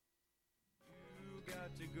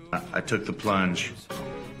I took the plunge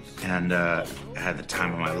and had the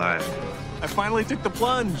time of my life. I finally took the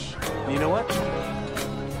plunge. And you know what?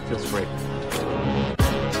 Feels great.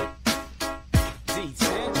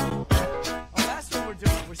 Oh, that's what we're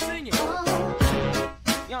doing. We're singing. Y'all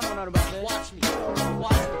know nothing about that. Watch me.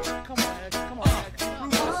 Watch me. Come on, Ed. Come on, Ed.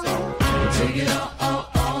 Prove yourself. Take it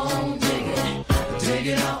all, dig it. Take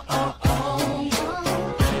it all,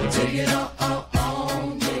 take it all,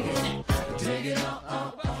 dig it. Take it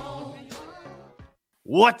all.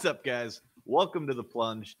 What's up, guys? Welcome to The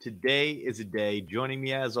Plunge. Today is a day. Joining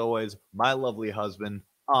me, as always, my lovely husband,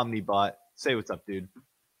 Omnibot. Say what's up, dude.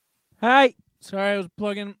 Hi. Sorry, I was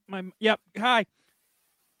plugging my... Yep. Hi.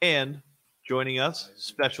 And joining us,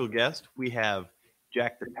 special guest, we have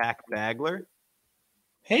Jack the Pack Bagler.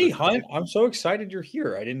 Hey, Hunt, I'm so excited you're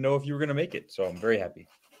here. I didn't know if you were going to make it, so I'm very happy.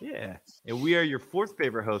 Yeah. And we are your fourth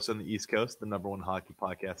favorite hosts on the East Coast, the number one hockey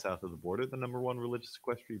podcast south of the border, the number one religious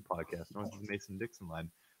equestrian podcast north of the Mason-Dixon line,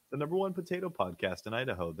 the number one potato podcast in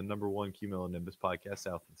Idaho, the number one cumulonimbus podcast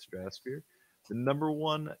south of the stratosphere, the number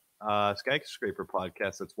one skyscraper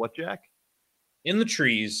podcast. That's what, Jack? In the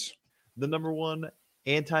trees. The number one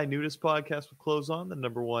anti-nudist podcast with clothes on, the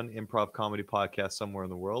number one improv comedy podcast somewhere in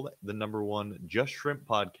the world, the number one Just Shrimp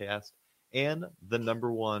podcast, and the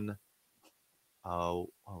number one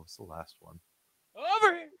what's the last one?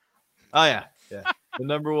 Over here. Oh yeah. The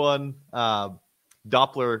number one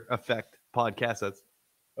Doppler effect podcast. That's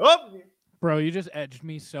Bro, you just edged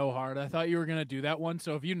me so hard. I thought you were going to do that one.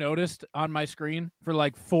 So if you noticed on my screen for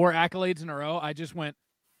like 4 accolades in a row, I just went,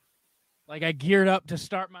 like I geared up to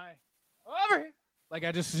start my over here. Like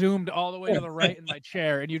I just zoomed all the way to the right in my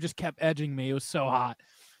chair and you just kept edging me. It was so hot.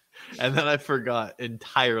 and then I forgot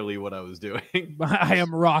entirely what I was doing. I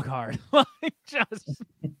am rock hard. Like just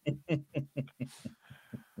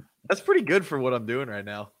That's pretty good for what I'm doing right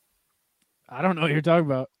now. I don't know what you're talking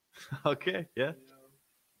about. Okay, yeah.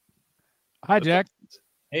 Hi, Jack.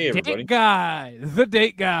 Hey, everybody. Date guy. The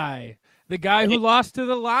date guy. The guy who lost to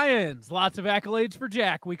the Lions. Lots of accolades for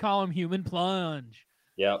Jack. We call him Human Plunge.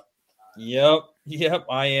 Yep.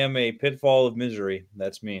 I am a pitfall of misery.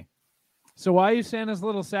 That's me. So why are you Santa's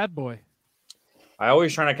little sad boy? I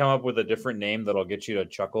always try to come up with a different name that'll get you to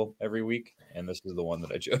chuckle every week, and this is the one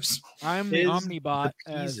that I chose. I'm the Tis Omnibot.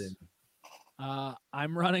 the season.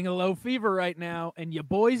 I'm running a low fever right now, and your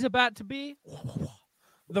boy's about to be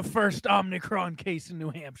the first Omicron case in New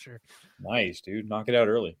Hampshire. Nice, dude. Knock it out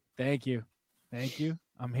early. Thank you.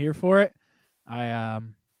 I'm here for it.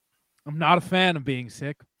 I'm not a fan of being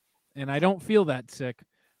sick, and I don't feel that sick,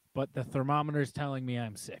 but the thermometer is telling me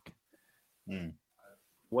I'm sick.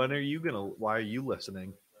 Why are you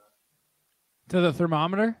listening? To the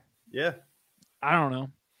thermometer? Yeah. I don't know.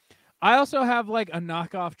 I also have like a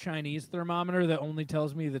knockoff Chinese thermometer that only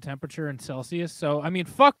tells me the temperature in Celsius. So, I mean,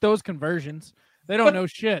 fuck those conversions. They don't know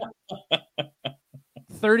shit.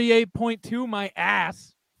 38.2 my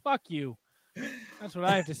ass. Fuck you. That's what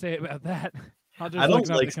I have to say about that. I'll just I don't look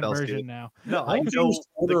up like the conversion Celsius. now. No, Why I don't you know just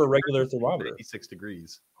order a regular thermometer? 86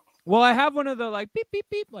 degrees. Well, I have one of the like beep, beep,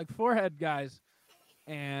 beep, like forehead guys.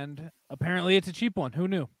 And apparently it's a cheap one. Who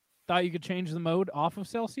knew? Thought you could change the mode off of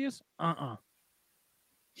Celsius? That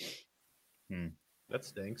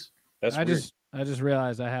stinks. That's I weird. just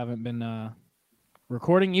realized I haven't been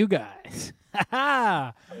recording you guys.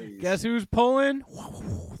 Guess who's pulling?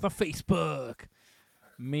 The Facebook.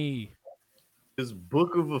 Me. His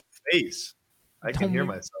book of a face. I can hear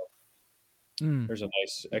myself. There's a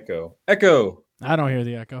nice echo. Echo. I don't hear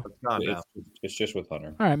the echo. It's gone now. It's just with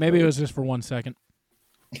Hunter. All right, maybe it was just for 1 second.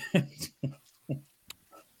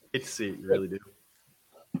 It's see, you really do.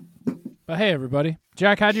 But hey, everybody.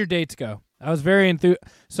 Jack, how'd your dates go? I was very enthused.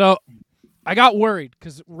 So I got worried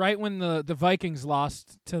because right when the Vikings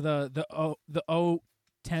lost to the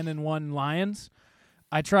 10-1 Lions,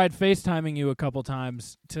 I tried FaceTiming you a couple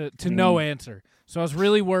times to no answer. So I was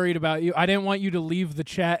really worried about you. I didn't want you to leave the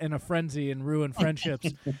chat in a frenzy and ruin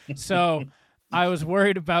friendships. So I was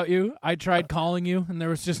worried about you. I tried calling you, and there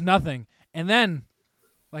was just nothing. And then,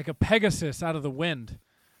 like a Pegasus out of the wind,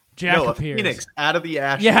 Jack appears. A phoenix out of the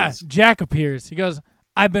ashes. Yeah, Jack appears. He goes,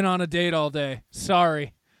 I've been on a date all day.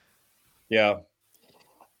 Sorry. Yeah.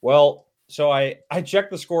 Well, so I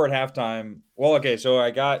checked the score at halftime. Well, okay, so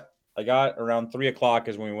I got around 3:00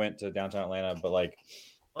 is when we went to downtown Atlanta, but like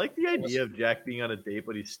I like the idea of Jack being on a date,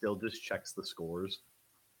 but he still just checks the scores.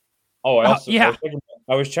 Oh, yeah.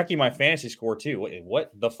 I was checking my fantasy score too.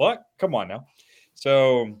 What the fuck? Come on now.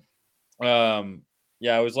 So,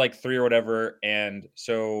 yeah, it was like 3 or whatever. And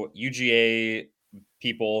so UGA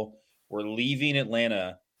people were leaving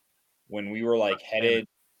Atlanta when we were like headed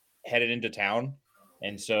into town.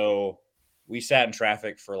 And so we sat in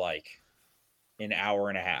traffic for like an hour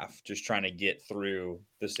and a half just trying to get through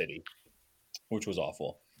the city, which was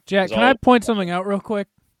awful. Jack, It's can all- I point something out real quick?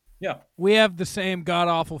 Yeah. We have the same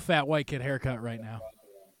god-awful fat white kid haircut right now.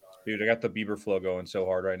 Dude, I got the Bieber flow going so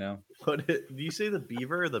hard right now. Do you say the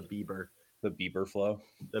beaver or the Bieber? The Bieber flow.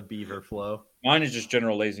 The beaver flow. Mine is just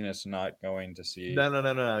general laziness and not going to see.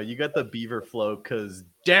 No. You got the beaver flow because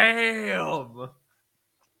damn.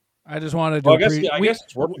 I just wanted to. Well, I guess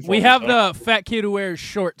it's working for we me, have so. the fat kid who wears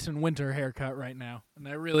shorts and winter haircut right now, and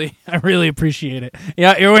I really appreciate it.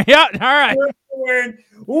 Yeah, all right.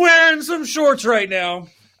 Wearing some shorts right now.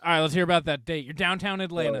 All right, let's hear about that date. You're downtown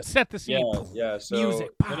Atlanta. Set the scene. Yeah. So Music.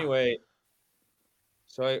 anyway,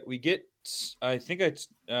 we get. I think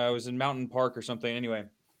I was in Mountain Park or something. Anyway,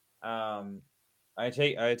 I had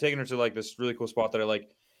taken her to like this really cool spot that I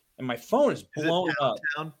like, and my phone is blowing up.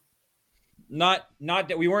 Downtown? Not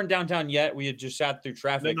that we weren't downtown yet. We had just sat through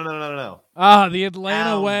traffic. No. Ah, the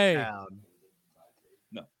Atlanta way.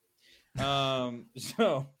 Downtown.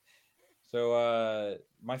 So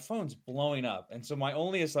my phone's blowing up, and so my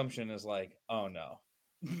only assumption is like, oh no,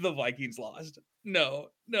 the Vikings lost. No,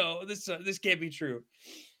 this can't be true.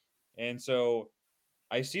 And so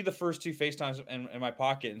I see the first two FaceTimes in my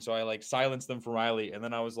pocket, and so I like silenced them for Riley, and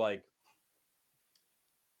then I was like,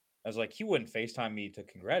 he wouldn't FaceTime me to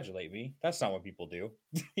congratulate me. That's not what people do.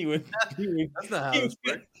 he would. That's not how this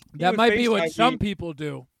works. That might be what some people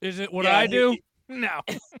do. Is it what I do? No.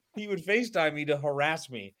 He would FaceTime me to harass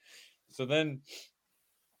me. So then,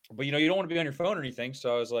 but you don't want to be on your phone or anything.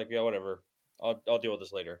 So I was like, yeah, whatever. I'll deal with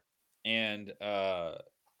this later. And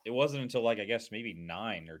it wasn't until like I guess maybe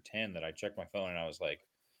 9 or 10 that I checked my phone and I was like,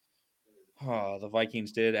 oh, the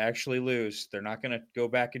Vikings did actually lose. They're not going to go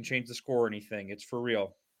back and change the score or anything. It's for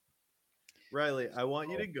real. Riley, I want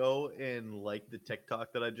you to go and like the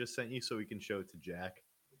TikTok that I just sent you so we can show it to Jack.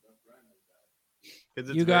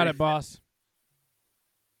 You got it, boss.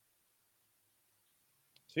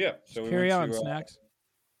 So yeah, so Carry on, Snacks.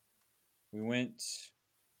 We went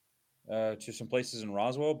to some places in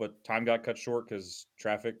Roswell, but time got cut short because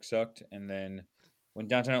traffic sucked. And then went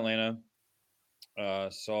downtown Atlanta,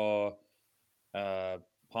 saw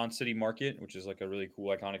Pond City Market, which is like a really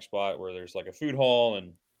cool, iconic spot where there's like a food hall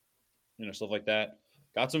and stuff like that.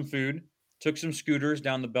 Got some food, took some scooters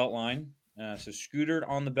down the Beltline. So scootered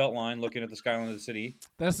on the Beltline, looking at the skyline of the city.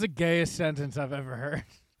 That's the gayest sentence I've ever heard.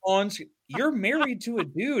 You're married to a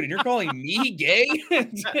dude, and you're calling me gay?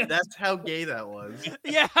 That's how gay that was.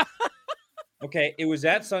 Yeah. Okay, it was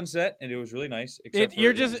at sunset, and it was really nice.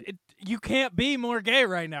 You can't be more gay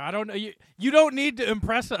right now. I don't know. You don't need to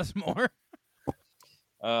impress us more.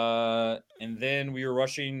 And then we were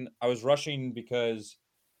rushing. I was rushing because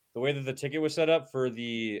the way that the ticket was set up for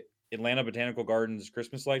the Atlanta Botanical Gardens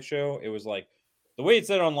Christmas light show, it was like the way it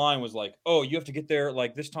said online was like, oh, you have to get there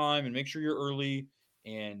like this time and make sure you're early.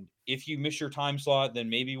 And if you miss your time slot, then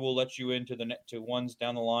maybe we'll let you into to ones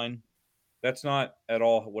down the line. That's not at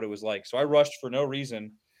all what it was like. So I rushed for no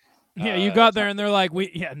reason. Yeah, you got there and they're like, we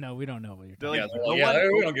don't know what you're talking about.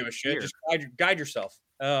 We don't give a shit. Just guide yourself.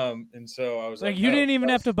 And so I was like, you didn't even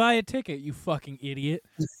have to buy a ticket, you fucking idiot.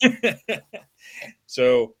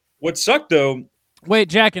 So what sucked though. Wait,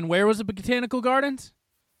 Jack, and where was the Botanical Gardens?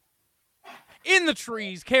 In the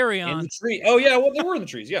trees. Carry on. In the tree. Oh yeah, well they were in the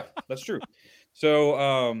trees. Yeah, that's true.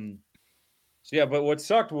 So yeah, but what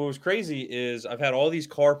sucked, what was crazy is I've had all these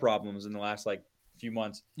car problems in the last like few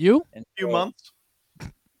months. You? Few months?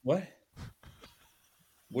 What?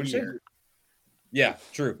 What'd you say? Yeah,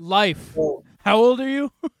 true. Life. How old are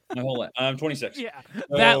you? My whole life. I'm 26. Yeah,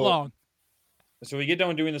 that long. So we get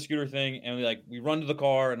done doing the scooter thing, and we run to the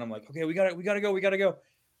car, and I'm like, okay, we gotta go.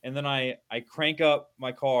 And then I crank up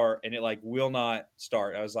my car, and it like will not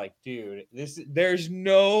start. I was like, dude, this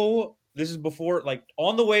is before, like,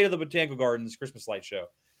 on the way to the Botanical Gardens Christmas light show.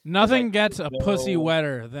 Nothing gets a pussy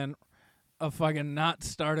wetter than a fucking not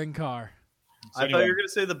starting car. So I thought you were going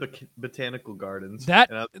to say the Botanical Gardens.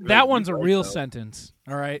 That one's a real sentence,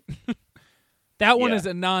 all right? That one is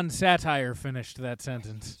a non-satire finish to that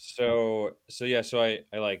sentence. So I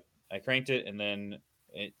cranked it, and then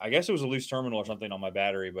I guess it was a loose terminal or something on my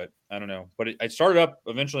battery, but I don't know. But it started up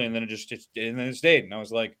eventually, and then it stayed. And I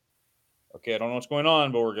was like, okay, I don't know what's going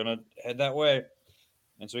on, but we're gonna head that way.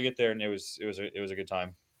 And so we get there, and it was a good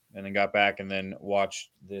time. And then got back, and then watched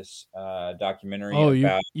this documentary. Oh,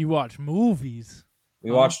 you watch movies?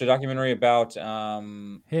 We watched a documentary about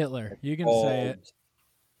Hitler. You can say it.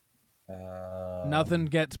 Nothing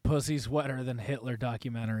gets pussies wetter than Hitler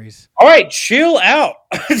documentaries. All right, chill out.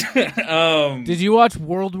 Did you watch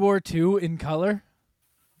World War II in color?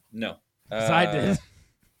 No. 'Cause I did.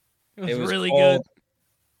 It was really called,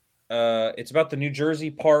 it's about the New Jersey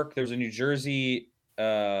park. There's a New Jersey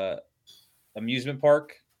amusement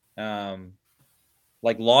park,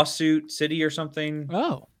 like Lawsuit City or something.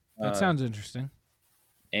 Oh, that Uh, sounds interesting.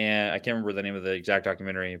 And I can't remember the name of the exact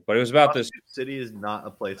documentary, but it was about this. City is not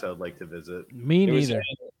a place I would like to visit. Me It was, neither.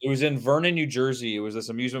 it was in Vernon, New Jersey. It was this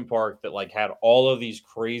amusement park that like had all of these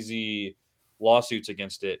crazy lawsuits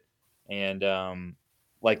against it, and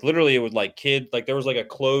like literally it would like there was like a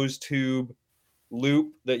closed tube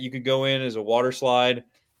loop that you could go in as a water slide,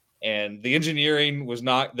 and the engineering was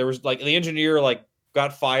not there was like the engineer like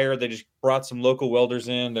got fired. They just brought some local welders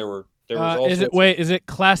in. There was all Is it sorts of- is it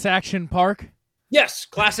Class Action Park? Yes,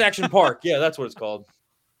 Class Action Park. Yeah, that's what it's called.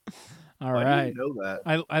 All Why right. do you know that?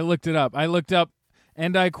 I looked it up. I looked up,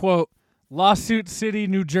 and I quote, Lawsuit City,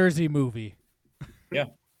 New Jersey movie.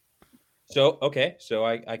 So okay, so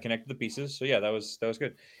I connected the pieces. So yeah, that was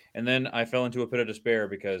good. And then I fell into a pit of despair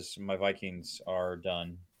because my Vikings are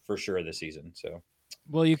done for sure this season. So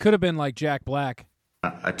Well, you could have been like Jack Black.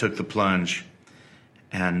 I took the plunge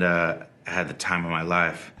and had the time of my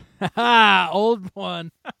life. Ha! Old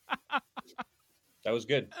one. that was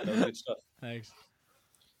good. That was good stuff. Thanks.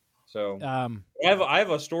 So I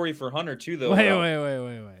have a story for Hunter too, though. Wait.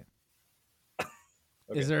 Okay.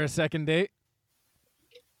 Is there a second date?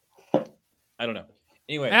 I don't know.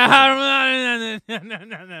 Anyway, No.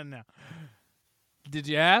 Did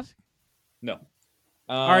you ask? no.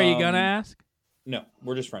 Are you gonna ask? No,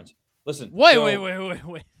 we're just friends. Listen. Wait.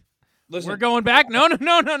 Listen. We're going back? No.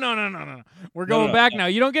 We're going back no. now.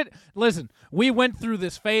 You don't get. Listen, we went through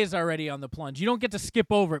this phase already on the plunge. You don't get to skip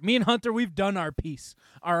over it. Me and Hunter, we've done our piece.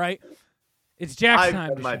 All right. It's Jack's I've time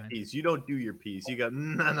done to my shine. piece. You don't do your piece. You go,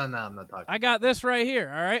 no, I'm not talking. I got this right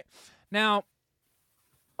here. All right. Now,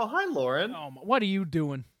 Oh, hi, Lauren. what are you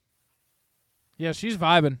doing? Yeah, she's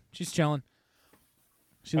vibing. She's chilling.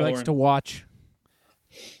 She Hi, likes Lauren. to watch.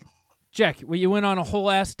 Jack, you went on a whole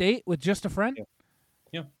ass date with just a friend?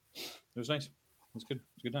 Yeah. It was nice. It was good. It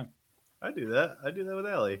was a good time. I do that. I do that with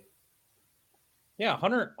Ellie. Yeah,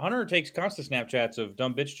 Hunter takes constant Snapchats of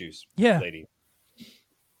dumb bitch juice. Yeah. Lady.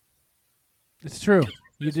 It's true.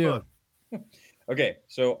 You It's do. fun. Okay,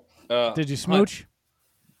 so Did you smooch?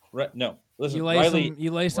 No. Listen, You lay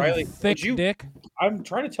Riley, some Riley, thick would you- dick. I'm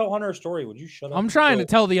trying to tell Hunter a story. Would you shut up? I'm trying So- to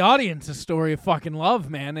tell the audience a story of fucking love,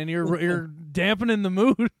 man, and you're dampening the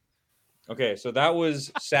mood. Okay, so that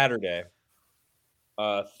was Saturday.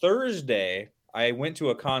 Thursday, I went to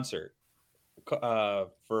a concert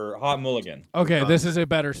for Hot Mulligan. Okay, this is a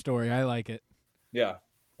better story. I like it. Yeah.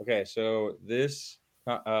 Okay, so this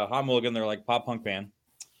Hot Mulligan, they're like pop punk band.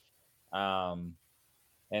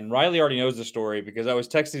 And Riley already knows the story because I was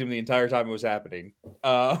texting him the entire time it was happening.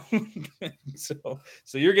 So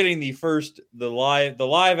you're getting the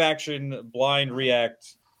live action blind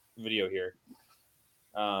react video here.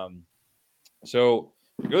 So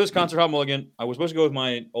I go to this concert, Hot Mulligan. I was supposed to go with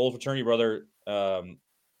my old fraternity brother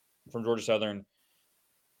from Georgia Southern,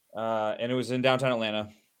 and it was in downtown Atlanta.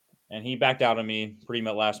 And he backed out on me pretty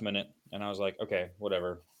much last minute, and I was like, okay,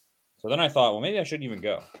 whatever. So then I thought, well, maybe I shouldn't even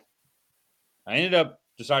go. I ended up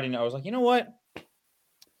deciding, I was like, you know what?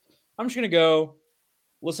 I'm just gonna go,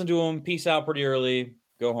 listen to him, peace out pretty early,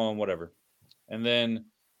 go home, whatever. And then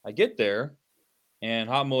I get there, and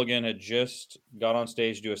Hot Mulligan had just got on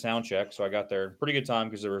stage to do a sound check, so I got there in pretty good time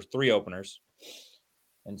because there were 3 openers.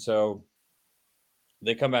 And so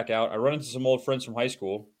they come back out. I run into some old friends from high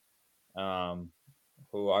school,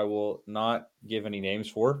 who I will not give any names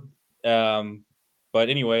for. But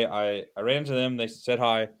anyway, I ran into them. They said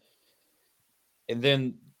hi. And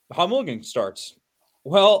then Hot Mulligan starts.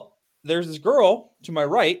 Well, there's this girl to my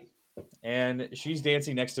right, and she's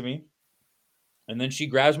dancing next to me. And then she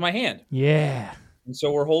grabs my hand. Yeah. And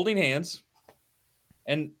so we're holding hands.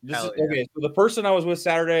 And this is Hell yeah. okay. So the person I was with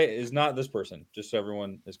Saturday is not this person, just so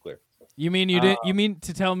everyone is clear. You mean you didn't? You mean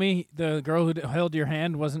to tell me the girl who held your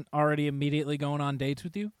hand wasn't already immediately going on dates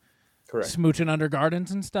with you, Correct. smooching under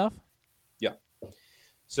gardens and stuff? Yeah.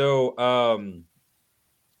 So,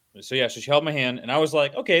 so she held my hand, and I was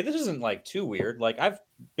like, okay, this isn't like too weird. Like I've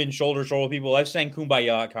been shoulder to shoulder with people. I've sang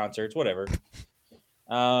Kumbaya at concerts, whatever.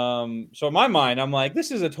 So in my mind, I'm like,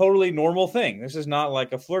 this is a totally normal thing. This is not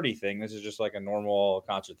like a flirty thing. This is just like a normal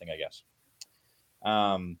concert thing, I guess.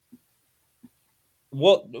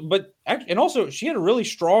 Well, but and also she had a really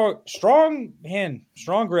strong hand,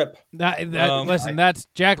 strong grip. Listen, that's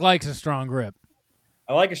Jack likes a strong grip.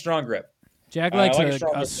 I like a strong grip. Jack I likes like a a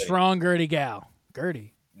strong grip, strong Gertie gal.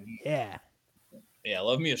 Gertie. Yeah. Yeah,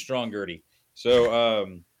 love me a strong Gertie. So,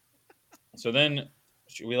 so then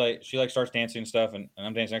she starts dancing and stuff, and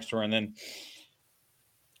I'm dancing next to her, and then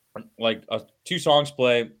like 2 songs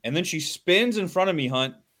play, and then she spins in front of me,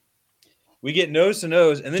 Hunt, We get nose to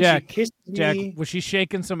nose, and then Jack, she kisses Jack, me. was she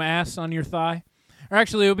shaking some ass on your thigh? Or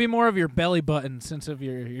actually, it would be more of your belly button since of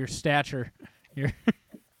your stature. Your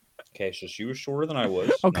Okay, so she was shorter than I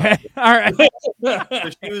was. okay, all right. So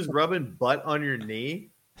she was rubbing butt on your knee.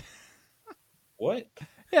 What?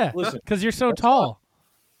 Yeah, Listen, because you're so tall.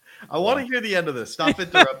 I want to hear the end of this. Stop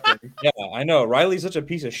interrupting. Yeah, I know. Riley's such a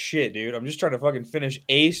piece of shit, dude. I'm just trying to fucking finish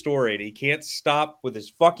a story, and he can't stop with his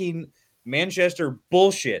fucking Manchester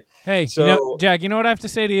bullshit. Hey, So- Jack, you know what I have to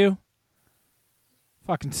say to you?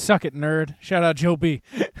 Fucking suck it, nerd. Shout out Joe B.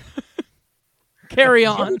 Carry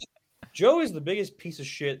on. Joe is the biggest piece of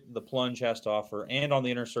shit the Plunge has to offer, and on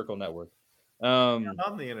the Inner Circle Network. On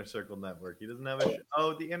the Inner Circle Network. He doesn't have a show.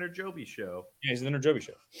 Oh, the Inner Joby Show. Yeah, he's the Inner Joby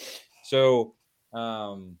Show. So,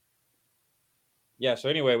 yeah. So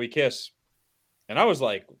anyway, we kiss, and I was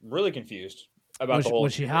like really confused about the whole.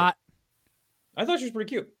 Was she hot? I thought she was pretty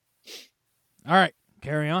cute. All right,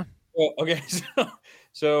 carry on. Well, okay,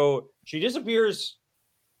 so she disappears.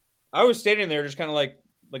 I was standing there just kind of like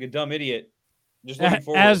a dumb idiot, just looking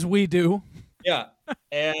forward. As we do. Yeah,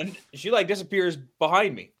 and she like disappears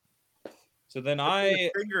behind me. So then Put I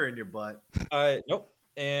a finger in your butt. nope,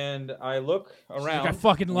 and I look around. Like, I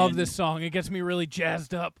fucking love and- this song. It gets me really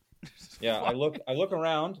jazzed up. Yeah, I look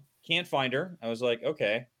around, can't find her. I was like,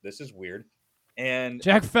 okay, this is weird. And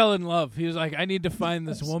Jack fell in love. He was like, I need to find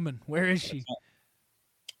this woman. Where is she?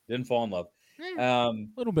 didn't fall in love. A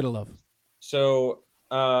little bit of love. So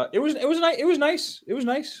it was nice. It was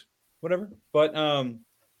nice. Whatever. But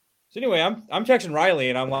so anyway, I'm texting Riley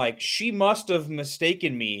and I'm like, she must have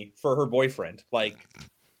mistaken me for her boyfriend. Like,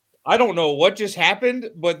 I don't know what just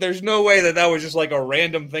happened, but there's no way that was just like a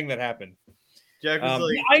random thing that happened. Jack was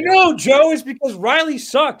like, I know, Joe, it's because Riley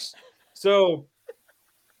sucks. So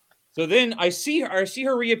then I see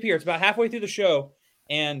her reappear. It's about halfway through the show,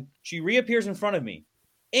 and she reappears in front of me.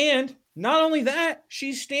 And not only that,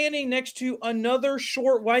 she's standing next to another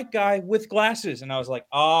short white guy with glasses. And I was like,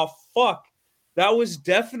 oh, fuck. That was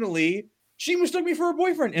definitely, she mistook me for her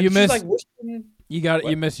boyfriend. And You she's missed- like, whispering.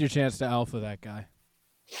 You missed your chance to alpha that guy.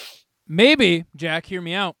 Maybe, Jack, hear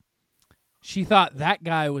me out. She thought that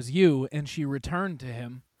guy was you, and she returned to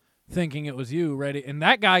him thinking it was you, ready? And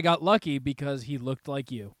that guy got lucky because he looked like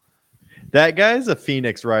you. that guy's a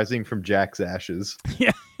phoenix rising from Jack's ashes.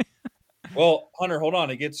 Yeah. Well, Hunter, hold on.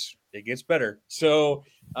 It gets better. So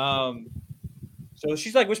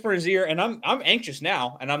she's like whispering in his ear, and I'm anxious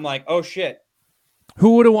now, and I'm like, oh shit.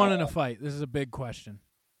 Who would have won in a fight? This is a big question.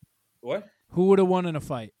 What? Who would have won in a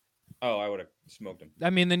fight? Oh, I would have smoked him. I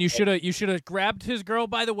mean, then you should have grabbed his girl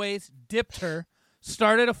by the waist, dipped her,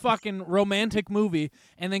 started a fucking romantic movie,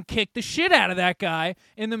 and then kicked the shit out of that guy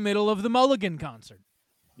in the middle of the Mulligan concert.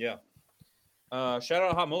 Yeah. Shout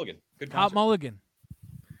out Hot Mulligan. Good Hot concert. Mulligan.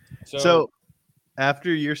 So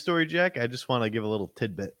after your story, Jack, I just want to give a little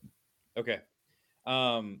tidbit. Okay.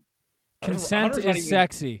 Consent Hunter's not is even-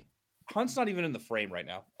 sexy. Hunt's not even in the frame right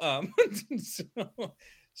now.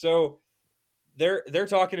 So they're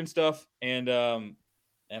talking and stuff, and I'm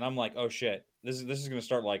like, oh shit, this is gonna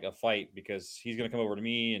start like a fight because he's gonna come over to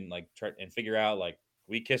me and like try and figure out like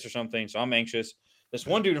we kiss or something. So I'm anxious. This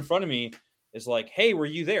one dude in front of me is like, hey, were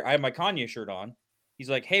you there? I have my Kanye shirt on. He's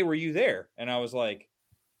like, hey, were you there? And I was like,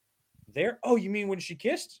 there? Oh, you mean when she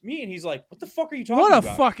kissed me? And he's like, what the fuck are you talking What a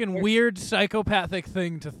about? fucking weird psychopathic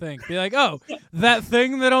thing to think. Be like, oh, that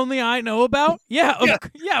thing that only I know about? Yeah,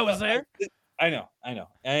 I was there. I know.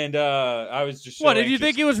 And I was just so What, did you anxious.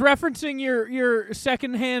 think he was referencing your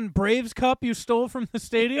secondhand Braves cup you stole from the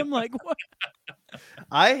stadium? Like, what?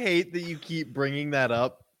 I hate that you keep bringing that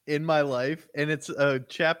up in my life, and it's a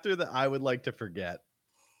chapter that I would like to forget.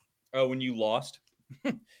 Oh, when you lost?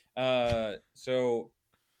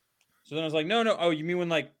 So then I was like, no. Oh, you mean when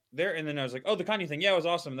like there? And then I was like, oh, the Kanye thing. Yeah, it was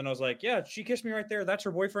awesome. And then I was like, yeah, she kissed me right there. That's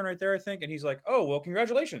her boyfriend right there, I think. And he's like, oh, well,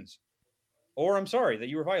 congratulations. Or I'm sorry that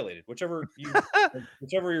you were violated. Whatever you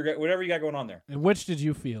got going on there. And which did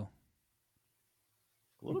you feel?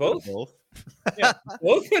 A little bit of Both? both. Yeah.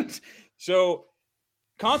 both. So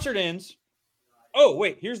concert ends. Oh,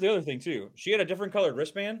 wait, here's the other thing too. She had a different colored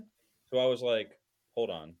wristband. So I was like, hold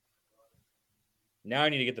on. Now I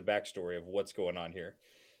need to get the backstory of what's going on here.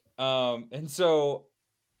 And so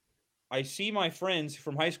I see my friends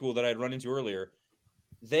from high school that I'd run into earlier.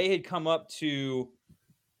 They had come up to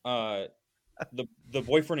the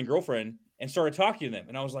boyfriend and girlfriend and started talking to them.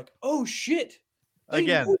 And I was like, oh shit. They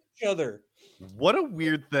Again. know each other. What a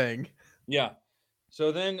weird thing. Yeah.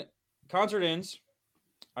 So then concert ends.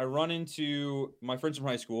 I run into my friends from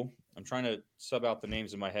high school. I'm trying to sub out the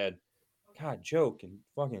names in my head. God, joke and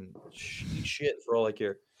fucking shit for all I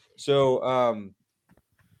care. So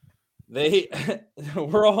they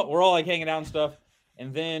we're all like hanging out and stuff.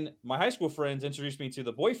 And then my high school friends introduced me to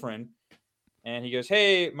the boyfriend, and he goes,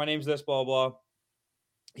 "Hey, my name's this, blah blah."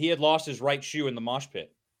 He had lost his right shoe in the mosh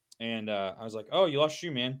pit, and I was like, "Oh, you lost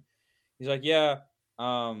your shoe, man?" He's like, "Yeah,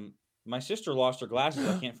 my sister lost her glasses.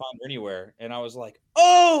 I can't find her anywhere." And I was like,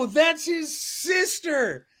 "Oh, that's his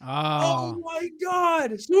sister! Oh my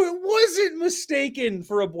god! So it wasn't mistaken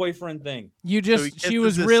for a boyfriend thing." You So he just she kisses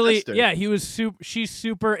was his really sister. yeah, he was she's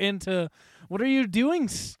super into what are you doing,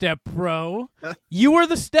 step bro? You were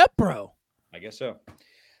the step bro. I guess so.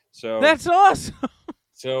 So That's awesome.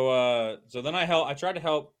 so then I tried to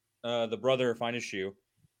help the brother find his shoe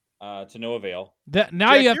to no avail. Now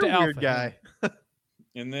Jack, you have you're to a weird alpha him. guy.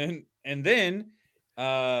 And then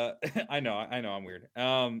I know I'm weird.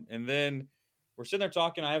 And then we're sitting there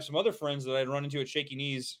talking. I have some other friends that I'd run into at Shaky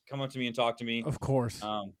Knees come up to me and talk to me. Of course.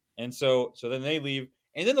 And so then they leave.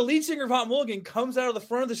 And then the lead singer of Hot Mulligan comes out of the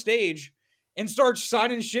front of the stage and starts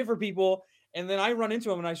signing shit for people. And then I run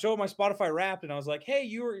into him and I show him my Spotify Wrapped, and I was like, "Hey,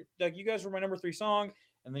 you guys were my number 3 song."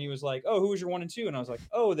 And then he was like, "Oh, who was your 1 and 2?" And I was like,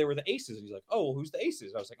 "Oh, they were the Aces." And he's like, "Oh, well, who's the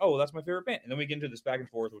Aces?" I was like, "Oh, well, that's my favorite band." And then we get into this back and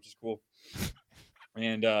forth, which is cool.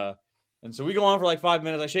 And so we go on for like 5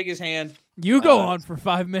 minutes. I shake his hand. You go on for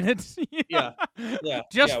 5 minutes. Yeah.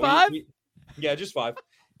 Just yeah, 5? Yeah, just 5.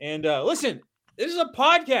 And listen, this is a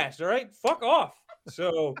podcast, all right? Fuck off.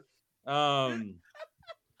 So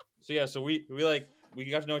so we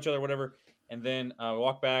got to know each other, whatever. And then we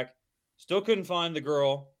walked back. Still couldn't find the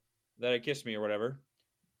girl that had kissed me or whatever.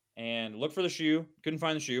 And looked for the shoe. Couldn't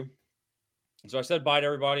find the shoe. So I said bye to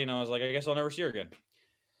everybody, and I was like, I guess I'll never see her again.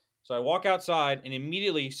 So I walk outside and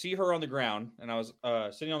immediately see her on the ground. And I was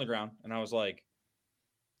sitting on the ground, and I was like,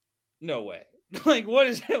 no way. Like, what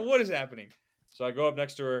is happening? So I go up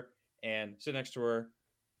next to her and sit next to her.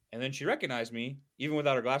 And then she recognized me, even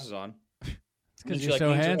without her glasses on. It's because she you're like so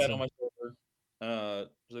leans her head handsome. on my shoulder.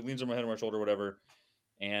 She like leans on my head on my shoulder, whatever.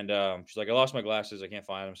 And she's like, "I lost my glasses. I can't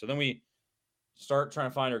find them." So then we start trying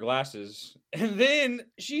to find her glasses, and then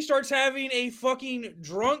she starts having a fucking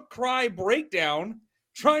drunk cry breakdown,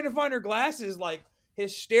 trying to find her glasses, like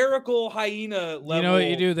hysterical hyena level. You know what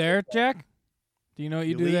you do there, Jack? Do you know what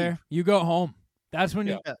you do leave. there? You go home. That's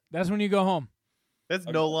when that's when you go home. That's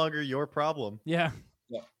no longer your problem. Yeah.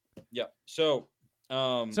 Yeah. So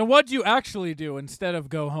So what'd you actually do instead of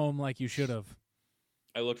go home like you should have?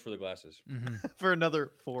 I looked for the glasses. For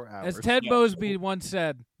another 4 hours. As Ted Yeah. Mosby once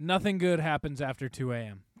said, nothing good happens after 2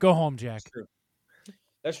 a.m. Go home, Jack.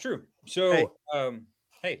 That's true. So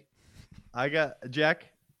hey. I got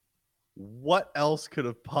Jack. What else could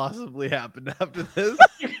have possibly happened after this?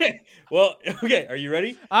 Well, okay. Are you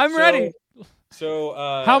ready? I'm ready. So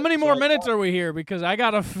how many more minutes are we here? Because I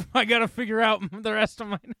gotta figure out the rest of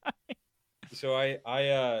my night. So I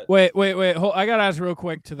Wait. I gotta ask real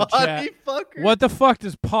quick to the chat. Potty fucker. What the fuck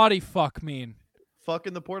does potty fuck mean?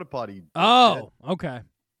 Fucking the porta potty. you Oh, okay.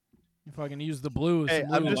 You fucking use the blues. Hey,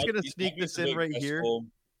 I'm Lube. just gonna sneak this in right here.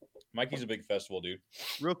 Mikey's a big festival, dude.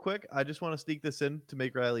 Real quick, I just want to sneak this in to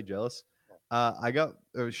make Riley jealous.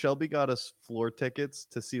 Shelby got us floor tickets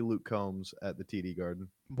to see Luke Combs at the TD Garden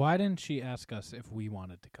Why didn't she ask us if we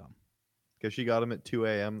wanted to come? because she got him at 2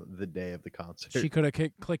 a.m. the day of the concert. She could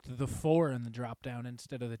have clicked the 4 in the drop down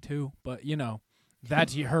instead of the 2, but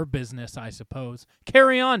that's her business, I suppose.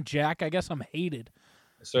 Carry on, Jack. I guess I'm hated.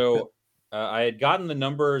 So I had gotten the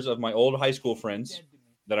numbers of my old high school friends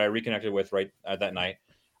that I reconnected with right at that night.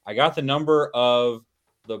 I got the number of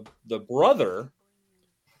the brother,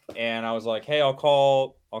 and I was like, "Hey, I'll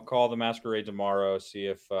call the masquerade tomorrow.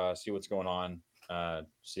 See what's going on.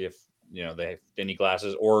 See if they have any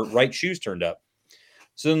glasses or right shoes turned up."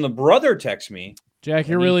 So then the brother texts me. Jack,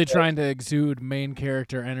 you're really trying to exude main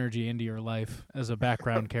character energy into your life as a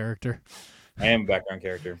background character. I am a background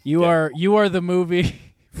character. You are the movie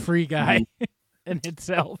Free Guy in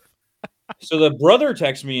itself. So the brother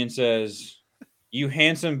texts me and says, "You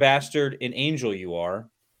handsome bastard and angel you are."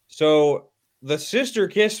 So the sister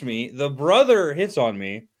kissed me. The brother hits on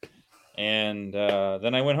me. And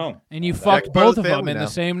then I went home. And you Back fucked part of both the of them family in now.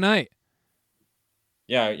 the same night.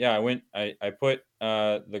 Yeah. I went. I put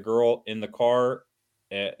the girl in the car,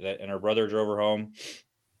 and her brother drove her home,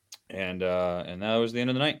 and that was the end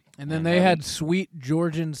of the night. And then they had sweet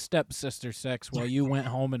Georgian stepsister sex while you went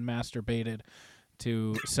home and masturbated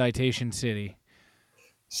to Citation City.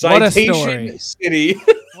 What a Citation story. City.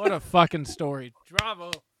 What a fucking story.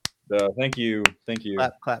 Bravo. Thank you.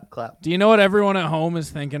 Clap, clap, clap. Do you know what everyone at home is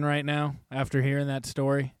thinking right now after hearing that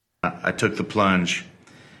story? I took the plunge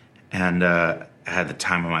and had the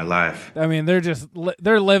time of my life. I mean,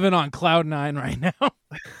 they're living on cloud 9 right now.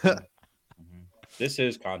 This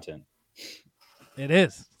is content. It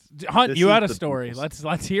is. Hunt, This you is had a the story. Beatles.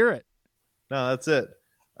 Let's hear it. No, that's it.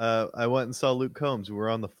 I went and saw Luke Combs. We were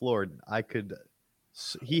on the floor.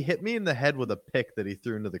 He hit me in the head with a pick that he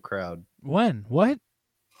threw into the crowd. When? What?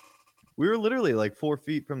 We were literally like 4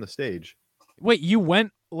 feet from the stage. Wait, you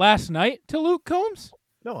went last night to Luke Combs?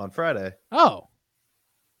 No, on Friday. Oh.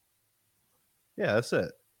 Yeah, that's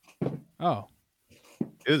it. Oh.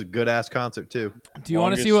 It was a good ass concert too. Do you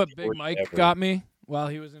want to Longest see what Big Georgia Mike ever. got me while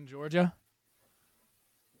he was in Georgia?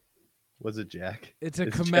 Was it Jack? It's a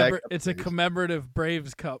It's Jack it's a upstairs. commemorative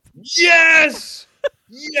Braves cup. Yes.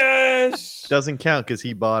 Yes. Doesn't count because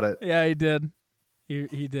he bought it. Yeah, he did.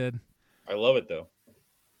 He did. I love it though.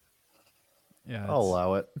 Yeah. I'll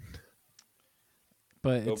allow it.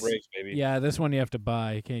 But Go it's, Braves, baby. yeah, this one you have to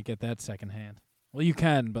buy. You can't get that secondhand. Well, you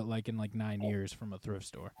can, but like in like 9 years from a thrift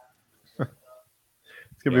store.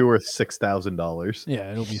 It's gonna be worth $6,000.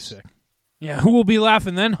 Yeah, it'll be sick. Yeah, who will be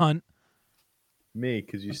laughing then, Hunt? Me,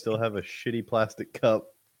 because you still have a shitty plastic cup.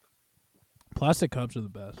 Plastic cups are the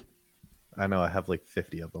best. I know. I have like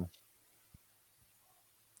 50 of them.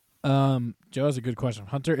 Joe has a good question.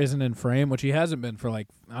 Hunter isn't in frame, which he hasn't been for like,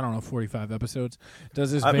 I don't know, 45 episodes.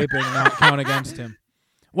 Does his I'm- vaping not count against him?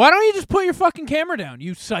 Why don't you just put your fucking camera down,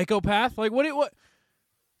 you psychopath? Like, what?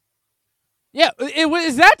 Yeah,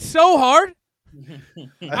 is that so hard? I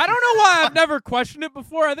don't know why I've never questioned it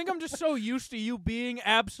before. I think I'm just so used to you being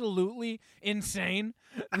absolutely insane.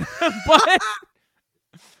 But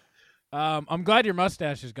I'm glad your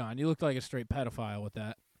mustache is gone. You looked like a straight pedophile with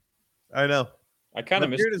that. I know. I kind of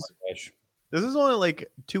My miss beard the is- mustache. This is only like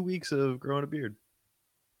 2 weeks of growing a beard.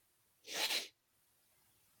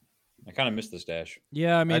 I kind of miss the stash.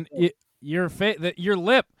 Yeah, I mean, your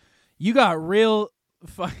lip, you got real.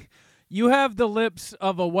 You have the lips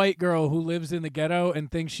of a white girl who lives in the ghetto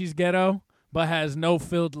and thinks she's ghetto, but has no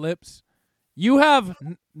filled lips. You have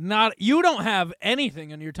not. You don't have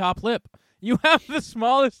anything on your top lip. You have the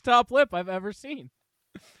smallest top lip I've ever seen.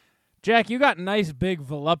 Jack, you got nice, big,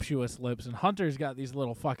 voluptuous lips, and Hunter's got these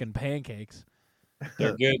little fucking pancakes.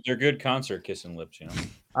 They're good. They're good concert kissing lips, you know.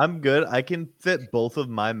 I'm good. I can fit both of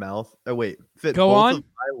my mouth. Oh wait, fit Go both on. of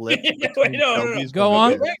my lips. Wait, between no. Shelby's Go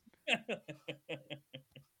when we on. kiss.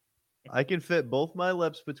 I can fit both my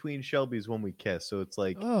lips between Shelby's when we kiss. So it's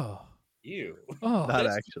like Oh, Ew. oh. not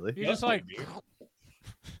actually. You're just like,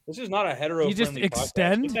 This is not a hetero. You just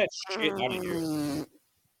extend? Get that shit out of here.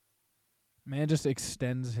 man just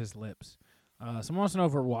extends his lips. Someone wants to know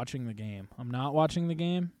if we're watching the game. I'm not watching the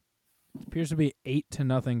game. It appears to be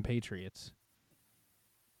 8-0 Patriots.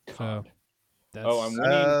 So that's Oh, I'm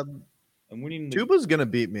winning. I'm winning. The, Tuba's gonna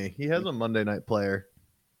beat me. He has a Monday night player.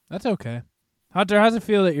 that's okay. Hunter, how's it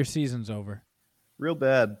feel that your season's over? Real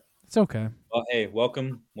bad. It's okay. well, hey,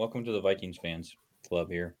 welcome to the Vikings fans club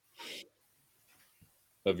here.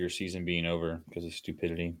 Of your season being over because of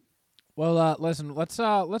stupidity. Well, listen, let's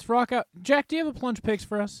rock out. Jack, do you have a plunge picks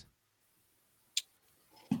for us?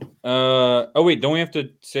 Oh wait, don't we have to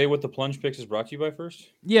say what the plunge picks is brought to you by first?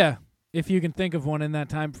 Yeah, if you can think of one in that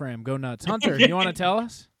time frame, go nuts. Hunter, you want to tell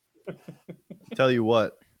us? Tell you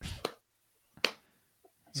what.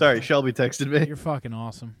 Sorry, Shelby texted me. You're fucking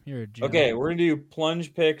awesome. You're a gem. Okay, we're gonna do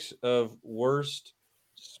plunge picks of worst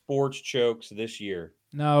sports chokes this year.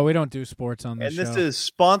 No, we don't do sports on this And show. this is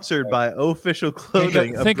sponsored by Official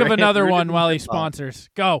Clothing. a Think of brand another rooted one in while he hip-hop. sponsors.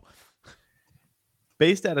 Go.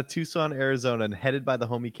 Based out of Tucson, Arizona, and headed by the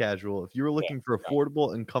homie Casual, if you were looking for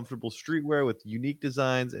affordable and comfortable streetwear with unique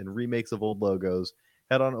designs and remakes of old logos,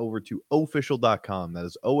 head on over to official.com. That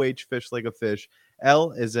is OH fish like a fish.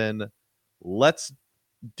 L is in let's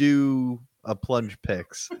do a plunge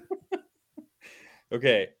picks.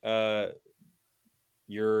 Okay,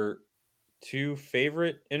 your 2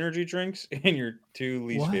 favorite energy drinks and your 2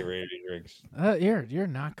 least What? favorite energy drinks. You're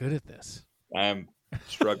not good at this. I'm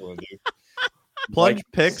struggling, dude. Plunge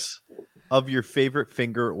Like- picks of your favorite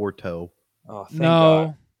finger or toe. Oh, thank No.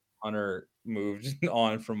 God Hunter moved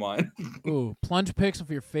on from mine. Ooh, plunge picks of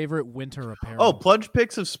your favorite winter apparel. Oh, plunge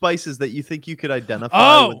picks of spices that you think you could identify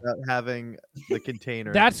Oh! without having the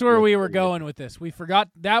container. That's where we were going with this. We forgot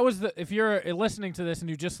that was the. If you're listening to this and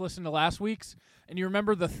you just listened to last week's and you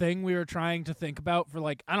remember the thing we were trying to think about for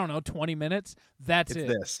like I don't know 20 minutes, that's It's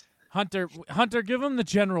it. this. Hunter, give them the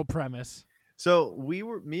general premise. So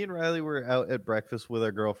me and Riley were out at breakfast with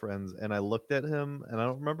our girlfriends, and I looked at him, and I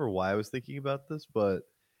don't remember why I was thinking about this, but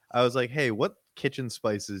I was like, "Hey, what kitchen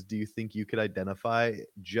spices do you think you could identify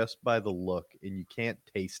just by the look, and you can't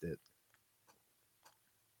taste it?"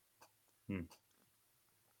 I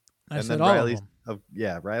and said then all Riley, of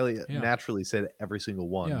them. Riley Yeah. naturally said every single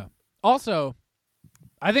one. Yeah. Also,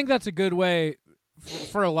 I think that's a good way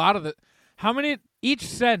for a lot of the. How many each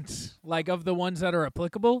sense, like of the ones that are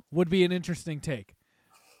applicable, would be an interesting take.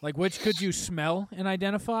 Like, which could you smell and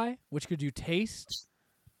identify? Which could you taste?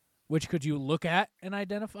 Which could you look at and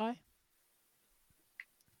identify?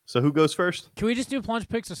 So who goes first? Can we just do plunge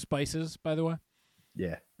picks of spices, by the way?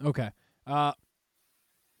 Yeah. Okay. I'll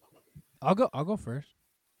go first.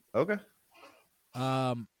 Okay.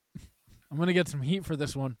 I'm gonna get some heat for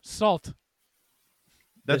this one. Salt.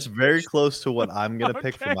 That's very close to what I'm gonna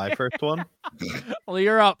pick for my first one. Well,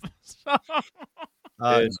 you're up.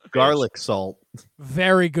 Garlic salt.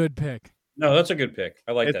 Very good pick. No, that's a good pick.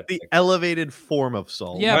 I like It's that the pick. elevated form of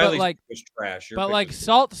salt. Yeah, but Miley's like, pick was trash. Your but pick like was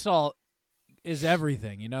good. salt is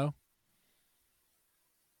everything, you know.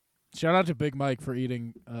 Shout out to Big Mike for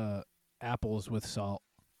eating apples with salt.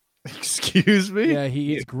 Excuse me? Yeah,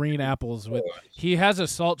 he eats green apples with. He has a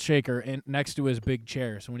salt shaker next to his big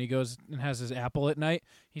chair. So when he goes and has his apple at night,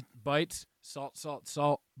 he bites salt, salt,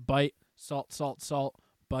 salt, bite, salt, salt, salt,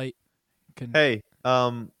 bite. Hey,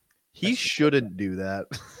 he shouldn't do that.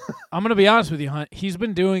 I'm gonna be honest with you, Hunt. He's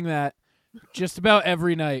been doing that just about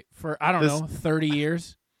every night for I don't know 30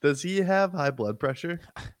 years. Does he have high blood pressure?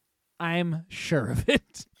 I'm sure of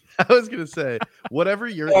it. I was gonna say, whatever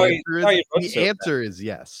your answer is, the answer is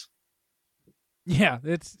yes. Yeah,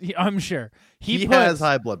 I'm sure. He has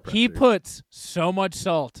high blood pressure. He puts so much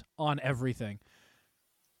salt on everything.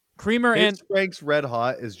 Creamer His and Frank's Red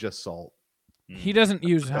Hot is just salt. he doesn't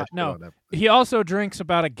use hot. No, he also drinks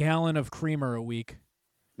about a gallon of creamer a week.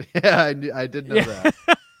 Yeah, I did know that.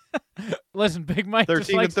 Listen, Big Mike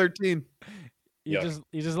 13 and 13. He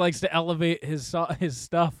just likes to elevate his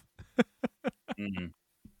stuff. Mm-hmm.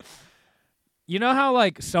 You know how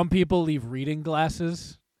like some people leave reading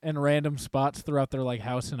glasses in random spots throughout their like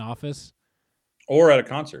house and office, or at a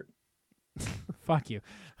concert. Fuck you.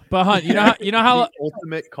 But Hunt, you know how the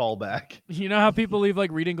ultimate callback. You know how people leave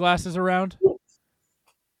like reading glasses around?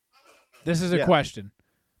 This is a question.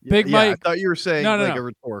 Big Mike. I thought you were saying no. a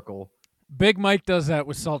rhetorical. Big Mike does that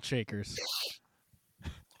with salt shakers.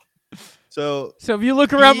 So if you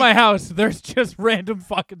look around my house, there's just random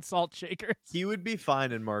fucking salt shakers. He would be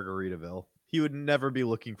fine in Margaritaville. He would never be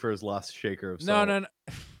looking for his lost shaker of salt. No.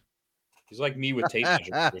 He's like me with tape measures.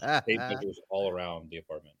 There's tape measures all around the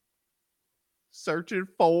apartment. Searching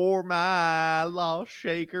for my lost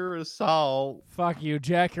shaker of salt. Fuck you,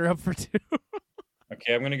 Jack. You're up for 2.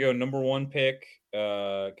 Okay, I'm going to go number 1 pick.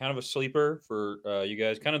 Kind of a sleeper for you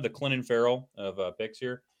guys. Kind of the Clinton Farrell of picks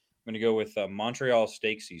here. I'm going to go with Montreal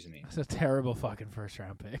steak seasoning. That's a terrible fucking first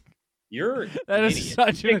round pick. You're that is idiot.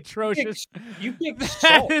 such an atrocious. You picked that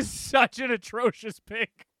salt. is such an atrocious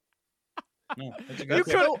pick. No, that's a good That's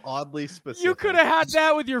pick. so oddly specific. You could have had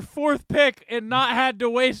that with your 4th pick and not had to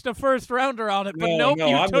waste a first rounder on it. But nope,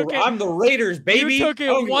 you took it. I'm the Raiders, baby. You took it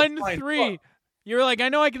Oh, 1-3. You were like, I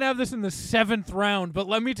know I can have this in the 7th round, but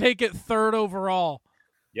let me take it 3rd overall.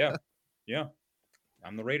 Yeah.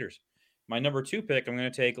 I'm the Raiders. My number 2 pick, I'm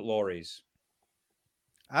going to take Lori's.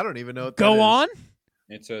 I don't even know what Go that is. on.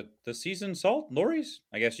 It's the seasoned salt, Lori's.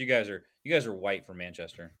 I guess you guys are white from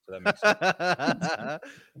Manchester, so that makes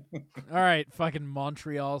sense. All right, fucking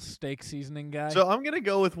Montreal steak seasoning guy. So I'm gonna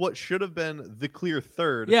go with what should have been the clear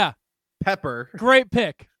third. Yeah, Pepper. great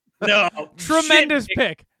pick. No, Tremendous shit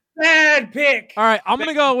pick. Bad pick. All right, I'm going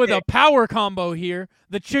to go with a pick. power combo here.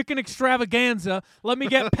 The chicken extravaganza. Let me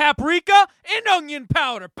get paprika and onion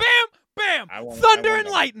powder. Bam, bam. Thunder and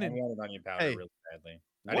lightning. I wanted onion powder Hey, really badly.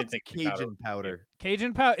 I What's didn't think Cajun powder?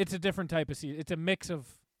 Cajun powder, it's a different type of season. It's a mix of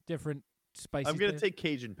different spices. I'm gonna take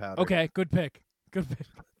Cajun powder. Okay, good pick. Good pick.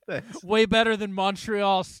 Thanks. Way better than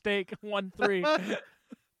Montreal steak 1-3. I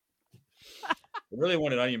really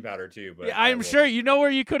wanted onion powder too, but Yeah, I'm sure you know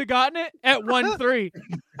where you could have gotten it at 1-3.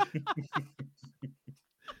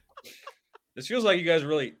 This feels like you guys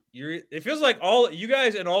really. It feels like all you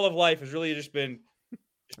guys in all of life has really just been.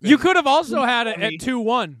 You could have also had it at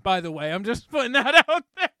 2-1. By the way, I'm just putting that out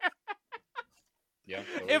there. Yeah.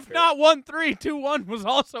 If not 1-3, 2-1 was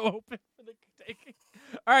also open for the taking.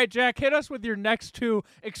 All right, Jack, hit us with your next 2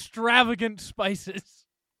 extravagant spices.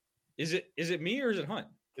 Is it me or is it Hunt?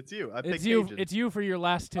 It's you. I It's picked you. Cajun. It's you for your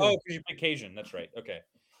last 2. Oh, because you picked Cajun. That's right. Okay.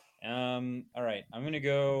 All right. I'm gonna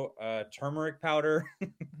go turmeric powder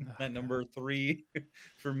at number 3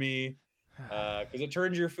 for me because it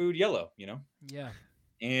turns your food yellow. You know. Yeah.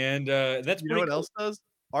 And that's You know pretty what cool. else does?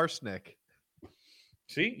 Arsenic.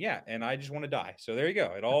 See, yeah, and I just want to die. So there you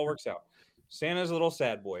go. It all works out. Santa's a little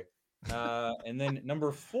sad boy. And then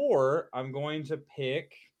number 4, I'm going to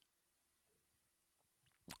pick.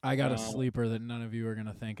 I got a sleeper that none of you are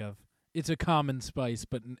gonna think of. It's a common spice,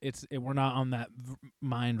 but we're not on that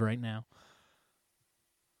mind right now.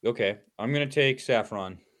 Okay, I'm gonna take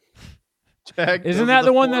saffron. Jack, Isn't those that are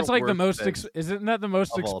the one four that's like the worst most? picks. Isn't that the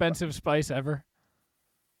most of all time. expensive spice ever?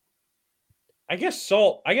 I guess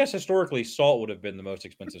salt. I guess historically, salt would have been the most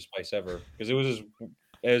expensive spice ever because it was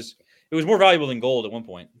as it was more valuable than gold at one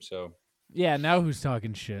point. So Yeah. Now who's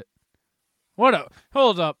talking shit? What a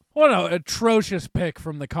atrocious pick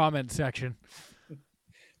from the comment section.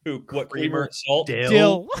 what Creamer, salt?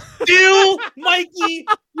 Dill. Dill, Mikey,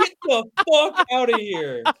 get the fuck out of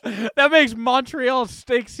here. That makes Montreal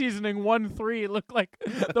steak seasoning 1-3 look like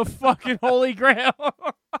the fucking holy grail. All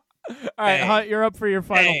right, Dang. Hunt, you're up for your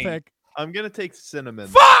final Dang. pick. I'm gonna take cinnamon.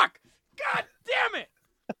 Fuck! God damn it!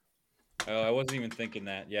 Oh, I wasn't even thinking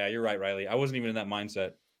that. Yeah, you're right, Riley. I wasn't even in that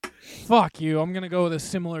mindset. Fuck you. I'm gonna go with a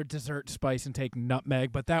similar dessert spice and take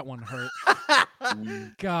nutmeg, but that one hurt.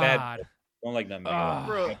 God. Don't like nutmeg. Ah.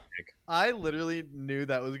 Bro, I literally knew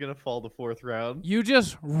that was gonna fall the fourth round. You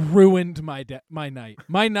just ruined my night.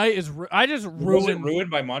 My night is I just Was it ruined.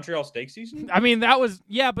 ruined by Montreal steak season? I mean, that was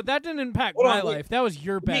but that didn't impact Hold my on, wait. life. That was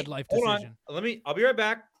your bad life Hold decision. on. I'll be right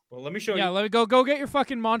back. Well, let me show Yeah, you. let me go get your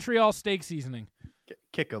fucking Montreal steak seasoning.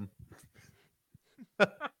 Kick him.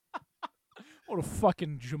 What a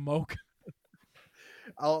fucking jamoke.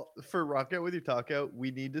 For Rock Out with Your Talk Out,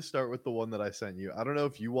 we need to start with the one that I sent you. I don't know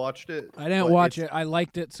if you watched it. I didn't but watch it. I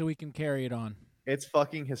liked it, so we can carry it on. It's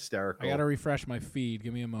fucking hysterical. I gotta refresh my feed.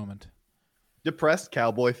 Give me a moment. Depressed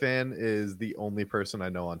Cowboy fan is the only person I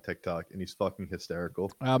know on TikTok, and he's fucking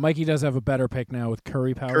hysterical. Mikey does have a better pick now with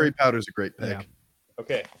curry powder. Curry powder's a great pick. Yeah.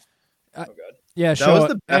 Okay. Uh, Oh god. Yeah, That show was it.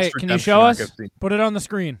 the best Hey, can you redemption show arc us? I've seen. Put it on the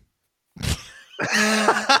screen.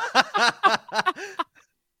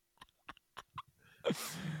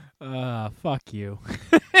 Fuck you.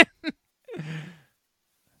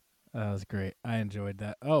 That was great. I enjoyed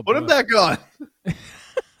that. Oh, Put him back on.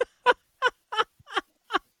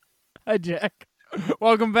 Hi, Jack.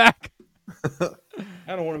 Welcome back.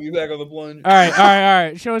 I don't want to be back on the plunge. All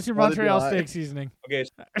right. Show us your Neither do Montreal I. steak seasoning. Okay.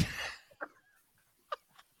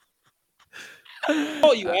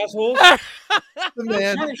 Oh, you assholes! The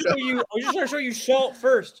man. I was just trying to show you salt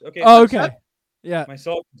first. Okay. Oh, so okay. Yeah. My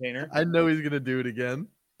salt container. I know he's gonna do it again.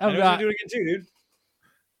 I I'm know not. you do it again too, dude.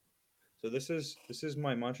 So this is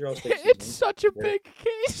my Montreal steak It's seasoning. such a big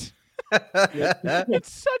case.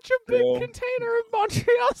 It's such a big Well- container of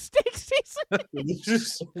Montreal steak seasoning. This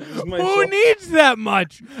is my Who salt- needs that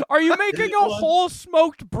much? Are you making a whole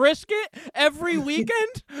smoked brisket every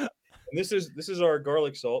weekend? And this is our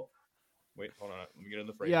garlic salt. Wait, hold on. Let me get in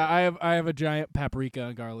the frame. Yeah, I have a giant paprika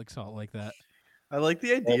and garlic salt like that. I like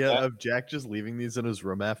the idea that- of Jack just leaving these in his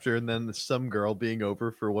room after, and then some girl being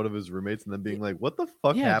over for one of his roommates, and then being like, "What the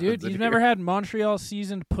fuck Yeah, happens?" dude, you've never had Montreal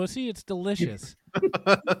seasoned pussy? It's delicious.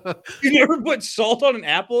 You never put salt on an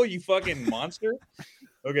apple, you fucking monster.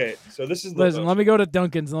 Okay, so this is the Listen, let me go to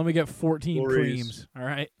Dunkin's and let me get 14 Lori's. creams. All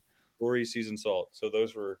right. Lori seasoned salt. So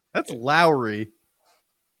those were That's Lowry.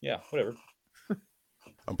 yeah, whatever.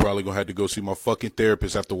 I'm probably gonna have to go see my fucking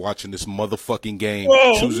therapist after watching this motherfucking game.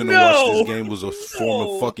 Whoa, Choosing to no! watch this game was a form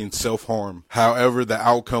of fucking self-harm. However, the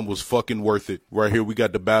outcome was fucking worth it. Right here, we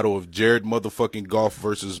got the battle of Jared motherfucking Goff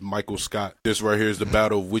versus Michael Scott. This right here is the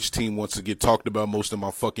battle of which team wants to get talked about most in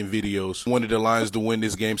my fucking videos. I wanted the Lions to win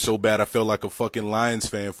this game so bad I felt like a fucking Lions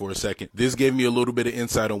fan for a second. This gave me a little bit of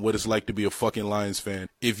insight on what it's like to be a fucking Lions fan.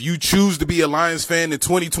 If you choose to be a Lions fan in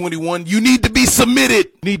 2021, you need to be submitted.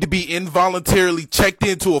 You need to be involuntarily checked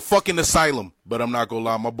into a fucking asylum. But I'm not gonna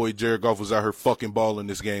lie, my boy Jared Goff was out here fucking balling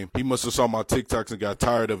this game. He must have saw my TikToks and got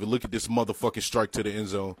tired of it. Look at this motherfucking strike to the end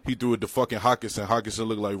zone. He threw it to fucking Hawkinson. Hawkinson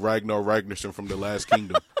looked like Ragnar Ragnarsson from The Last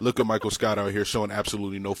Kingdom. Look at Michael Scott out here showing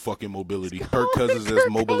absolutely no fucking mobility. Kirk Cousins is as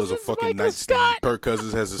mobile as a fucking Michael nightstand. Scott. Kirk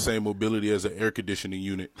Cousins has the same mobility as an air conditioning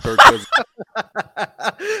unit. Kirk Cousins.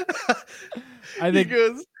 I think he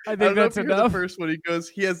goes, I I think don't know that's if you heard enough. the first one. He goes,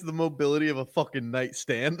 he has the mobility of a fucking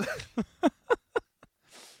nightstand.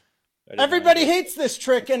 Everybody hates this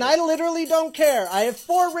trick, and I literally don't care. I have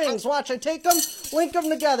 4 rings. Watch, I take them, link them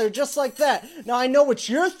together, just like that. Now, I know what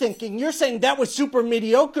you're thinking. You're saying that was super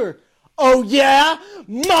mediocre. Oh, yeah?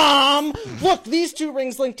 Mom! Look, these 2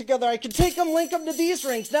 rings linked together. I can take them, link them to these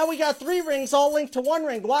rings. Now we got 3 rings all linked to 1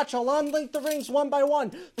 ring. Watch, I'll unlink the rings one by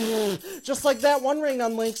one. Just like that, 1 ring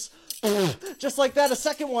unlinks. Just like that, a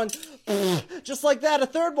second one. Just like that, a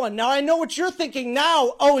third one. Now I know what you're thinking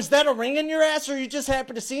now. Oh, is that a ring in your ass or you just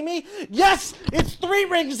happen to see me? Yes, it's 3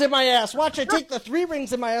 rings in my ass. Watch, I take the 3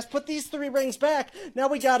 rings in my ass, put these 3 rings back. Now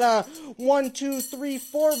we got 1, 2, 3,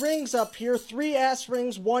 4 rings up here. 3 ass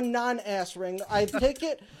rings, 1 non-ass ring. I take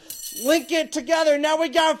it, link it together. Now we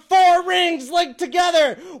got 4 rings linked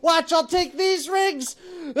together. Watch, I'll take these rings.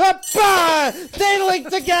 They link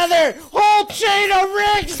together. Whole chain of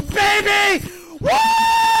rings, baby.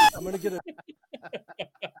 Woo! I'm gonna get a.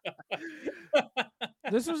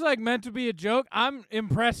 This was like meant to be a joke. I'm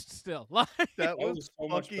impressed still. Like, That was was so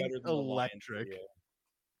much fucking better than the Lion electric. video.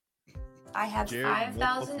 I have Jared,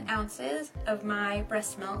 5,000 ounces of my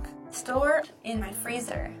breast milk stored in my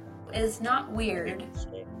freezer. It is not weird.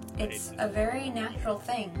 It's a very natural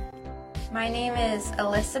thing. My name is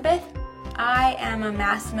Elizabeth. I am a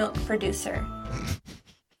mass milk producer.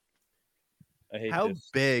 I hate How this.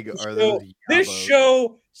 big This are show- those? This yabos?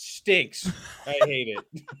 show stinks. I hate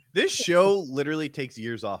it. This show literally takes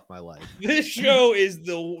years off my life. This show is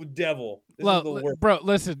the devil. This is the worst. bro,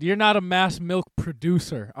 listen, you're not a mass milk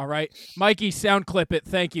producer, all right? Mikey, sound clip it.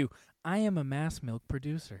 Thank you. I am a mass milk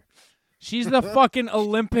producer. She's the fucking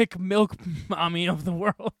Olympic milk mommy of the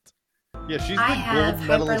world. Yeah, she's I the have gold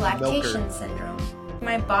medalist hyperlactation milker. syndrome.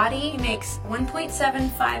 My body makes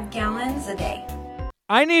 1.75 gallons a day.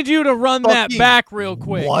 I need you to run that Fucking back real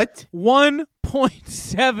quick. What?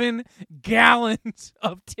 1.7 gallons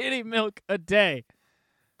of titty milk a day.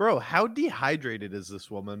 Bro, how dehydrated is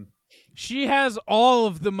this woman? She has all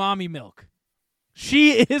of the mommy milk.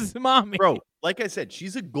 She is mommy. Bro, like I said,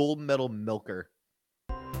 she's a gold medal milker.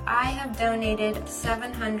 I have donated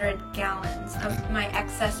 700 gallons of my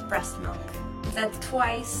excess breast milk. That's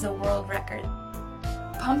twice the world record.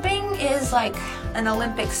 Pumping is like an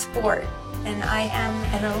Olympic sport, and I am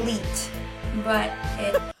an elite, but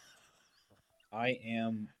I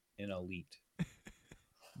am an elite.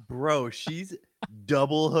 Bro, she's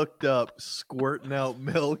double hooked up, squirting out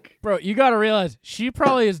milk. Bro, you got to realize she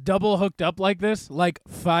probably is double hooked up like this like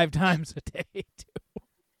 5 times a day. Too.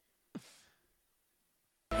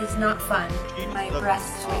 it's not fun. My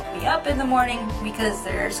breasts wake me up in the morning because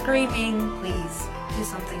they're screaming, please do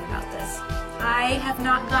something about this. I have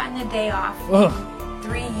not gotten a day off in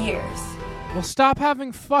 3 years. Well, stop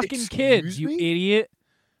having fucking kids, Excuse you me? idiot.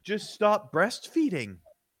 Just stop breastfeeding.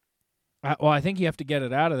 Well, I think you have to get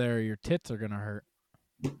it out of there or your tits are going to hurt.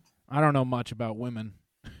 I don't know much about women.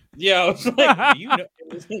 Yeah, I was like, do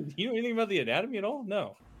you know anything about the anatomy at all?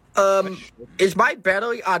 No. Is my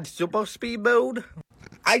battery on super speed mode?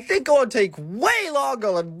 I think it will take way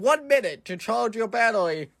longer than 1 minute to charge your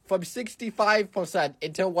battery from 65%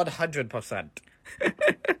 until 100%.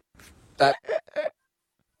 That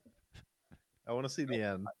I want to see the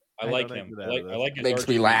end. I like don't him. get I out like, of I this. like his makes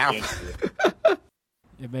me artistic laugh. answer.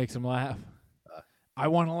 It makes him laugh. I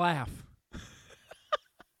want to laugh.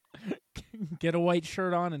 Get a white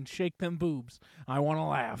shirt on and shake them boobs. I want to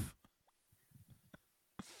laugh.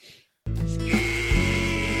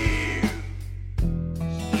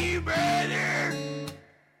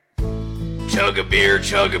 Chug a beer,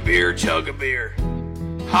 chug a beer, chug a beer.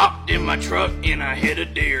 Hopped in my truck and I hit a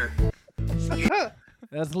deer.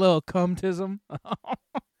 That's a little cumtism.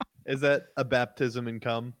 Is that a baptism in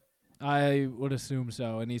cum? I would assume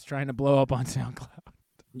so, and he's trying to blow up on SoundCloud.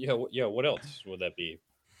 Yeah, what else would that be?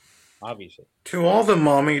 Obviously. To all the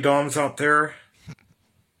mommy doms out there,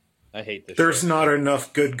 I hate this there's show. not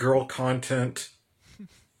enough good girl content.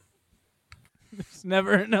 There's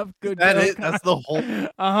never enough good. That's the whole.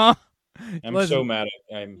 Uh huh. I'm so mad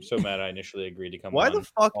I initially agreed to come Why on. the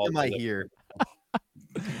fuck all am I the- here?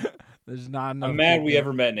 There's not enough. I'm mad good we girl-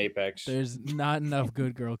 ever met in Apex. There's not enough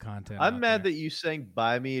good girl content. I'm out mad there. that you sang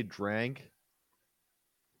 "Buy Me a Drink"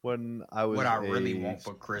 when I was. What I really want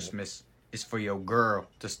for Christmas is for your girl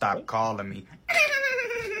to stop calling me.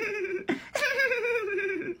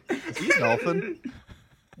 Is he a dolphin?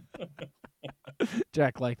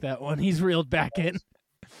 Jack liked that one. He's reeled back in.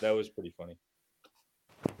 That was pretty funny.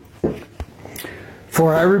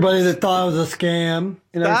 For everybody that thought it was a scam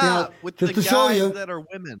and everything else, Stop with just the to show guys you, that are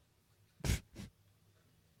women.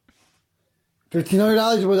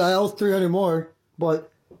 $1,500 was I owe $300 more,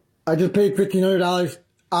 but I just paid $1,500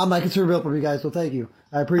 on my consumer bill for you guys, so thank you.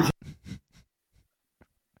 I appreciate it.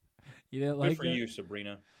 You didn't Good like for that? you,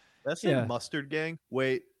 Sabrina. That's Yeah. a mustard gang.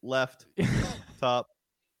 Wait, left, top,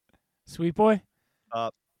 Sweet boy.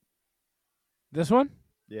 top. This one?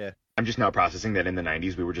 Yeah. I'm just now processing that in the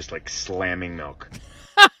 90s we were just like slamming milk.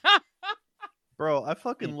 Bro, I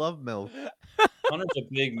fucking love milk. Hunter's a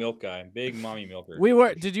big milk guy, big mommy milker. We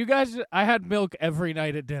were. Did you guys? I had milk every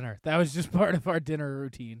night at dinner. That was just part of our dinner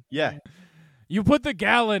routine. Yeah. You put the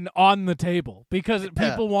gallon on the table because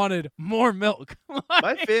people wanted more milk.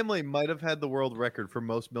 My family might have had the world record for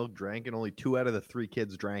most milk drank, and only 2 out of the 3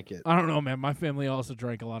 kids drank it. I don't know, man. My family also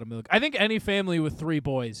drank a lot of milk. I think any family with 3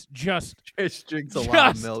 boys just drinks a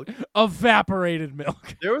lot of milk. Evaporated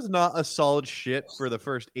milk. There was not a solid shit for the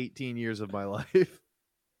first 18 years of my life.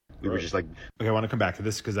 We were just like, okay, I want to come back to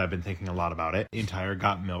this because I've been thinking a lot about it. The entire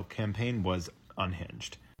Got Milk campaign was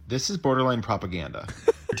unhinged. This is borderline propaganda.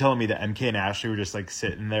 You're telling me that MK and Ashley were just like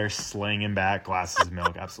sitting there slinging back glasses of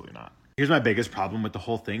milk? Absolutely not. Here's my biggest problem with the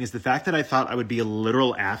whole thing is the fact that I thought I would be a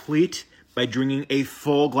literal athlete by drinking a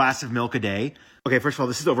full glass of milk a day. Okay, first of all,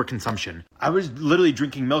 this is overconsumption. I was literally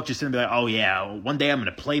drinking milk just to be like, oh yeah, one day I'm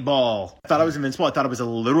going to play ball. I thought I was invincible. I thought I was a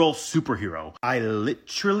literal superhero. I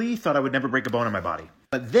literally thought I would never break a bone in my body.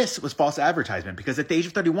 But this was false advertisement because at the age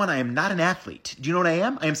of 31, I am not an athlete. Do you know what I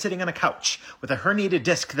am? I am sitting on a couch with a herniated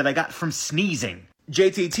disc that I got from sneezing.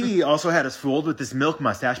 JTT also had us fooled with this milk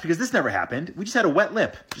mustache because this never happened. We just had a wet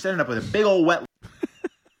lip. Just ended up with a big old wet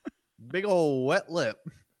Big old wet lip.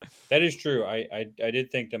 That is true. I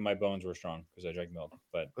did think that my bones were strong because I drank milk.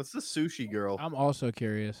 But what's the sushi girl? I'm also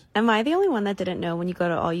curious. Am I the only one that didn't know when you go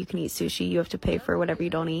to all-you-can-eat sushi, you have to pay for whatever you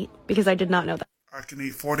don't eat? Because I did not know that. I can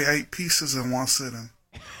eat 48 pieces in one sitting.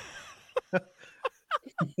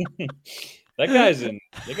 that guy's in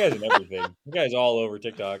everything. That guy's all over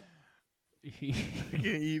TikTok. You can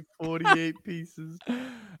eat 48 pieces.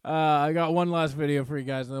 I got one last video for you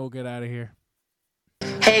guys, and then we'll get out of here.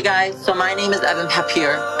 Hey guys, so my name is Evan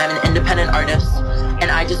Papier. I'm an independent artist,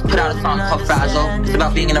 and I just put out a song called Fragile. It's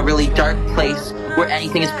about being in a really dark place where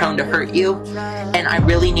anything is prone to hurt you, and I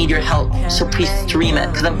really need your help, so please stream it,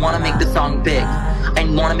 because I want to make this song big. I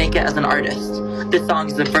want to make it as an artist. This song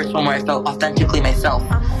is the first one where I felt authentically myself,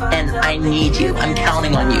 and I need you. I'm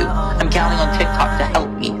counting on you. I'm counting on TikTok to help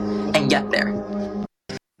me and get there.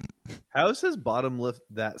 How is his bottom lip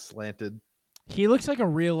that slanted? He looks like a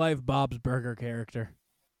real-life Bob's Burger character.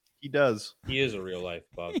 He does. He is a real life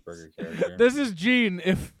Bob's Burger character. This is Gene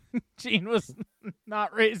if Gene was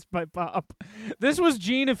not raised by Bob. This was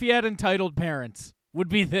Gene if he had entitled parents. Would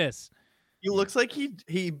be this. He looks like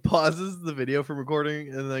he pauses the video from recording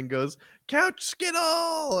and then goes, "Couch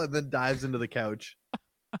Skittle!" and then dives into the couch.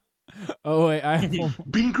 Oh, wait.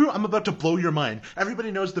 Bean Crew, I'm about to blow your mind. Everybody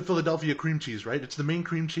knows the Philadelphia cream cheese, right? It's the main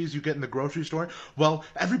cream cheese you get in the grocery store. Well,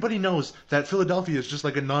 everybody knows that Philadelphia is just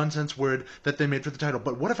like a nonsense word that they made for the title.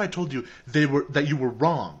 But what if I told you that you were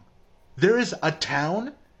wrong? There is a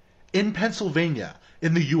town in Pennsylvania,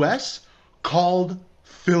 in the U.S., called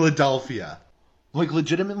Philadelphia. Like,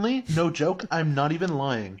 legitimately, no joke, I'm not even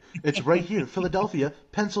lying. It's right here, Philadelphia,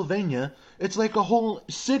 Pennsylvania. It's like a whole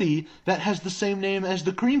city that has the same name as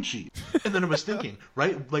the cream cheese. And then I was thinking,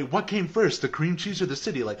 right, like, what came first, the cream cheese or the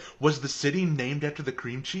city? Like, was the city named after the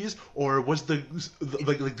cream cheese, or was the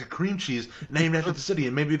cream cheese named after the city?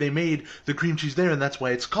 And maybe they made the cream cheese there, and that's why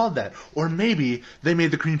it's called that. Or maybe they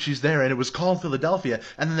made the cream cheese there, and it was called Philadelphia,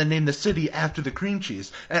 and then they named the city after the cream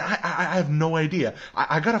cheese. And I have no idea.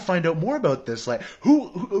 I gotta find out more about this. Like,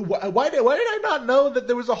 why did I not know that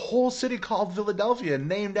there was a whole city called Philadelphia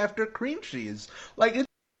named after cream cheese? Like, it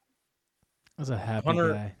was a happy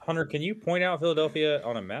guy. Hunter, can you point out Philadelphia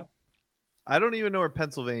on a map? I don't even know where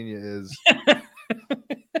Pennsylvania is.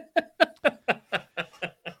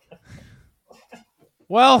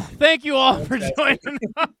 Well, thank you all for joining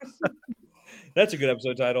us. That's a good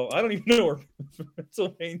episode title. I don't even know where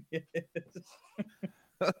Pennsylvania is.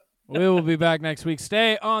 We will be back next week.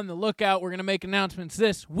 Stay on the lookout. We're going to make announcements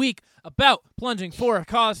this week about Plunging for a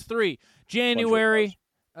Cause 3. January.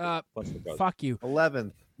 Fuck you.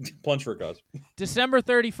 11th. Plunge for a Cause. December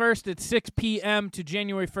 31st at 6 p.m. to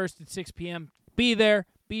January 1st at 6 p.m. Be there.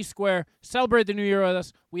 Be square. Celebrate the new year with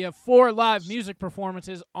us. We have 4 live music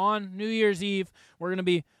performances on New Year's Eve. We're going to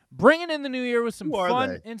be bringing in the new year with some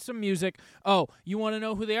fun and some music. Oh, you want to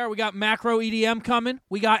know who they are? We got Macro EDM coming.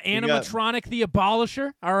 We got Animatronic the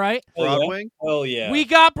Abolisher. All right. Broadwing? Oh, yeah. We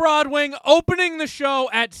got Broadwing opening the show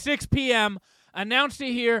at 6 p.m. Announced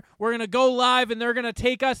it here. We're going to go live, and they're going to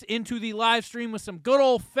take us into the live stream with some good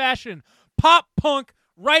old-fashioned pop punk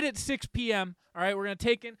right at 6 p.m. All right, we're going to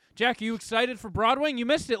take in. Jack, are you excited for Broadwing? You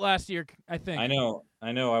missed it last year, I think. I know.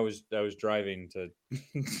 I was driving to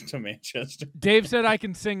to Manchester. Dave said I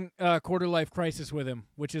can sing Quarter Life Crisis with him,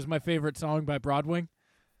 which is my favorite song by Broadwing.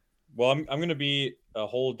 Well, I'm going to be a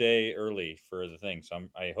whole day early for the thing, so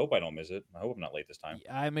I hope I don't miss it. I hope I'm not late this time.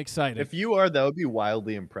 I'm excited. If you are, that would be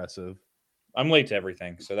wildly impressive. I'm late to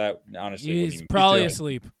everything, so that honestly He's wouldn't even probably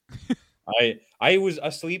asleep. I was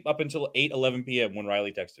asleep up until 8:11 p.m. when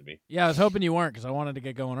Riley texted me. Yeah, I was hoping you weren't because I wanted to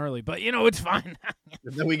get going early, but it's fine.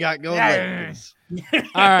 And then we got going late.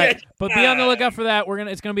 All right, but be on the lookout for that.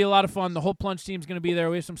 It's gonna be a lot of fun. The whole Plunge team's gonna be there.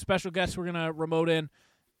 We have some special guests we're gonna remote in.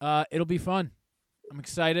 It'll be fun. I'm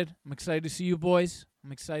excited. I'm excited to see you boys.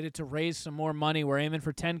 I'm excited to raise some more money. We're aiming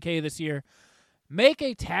for $10K this year. Make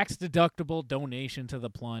a tax-deductible donation to the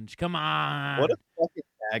Plunge. Come on. What a fucking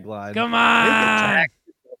tagline. Come on. Make a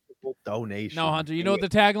tax-deductible donation. No, Hunter, you know what the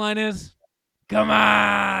tagline is? Come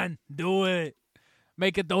on. Do it.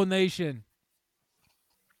 Make a donation.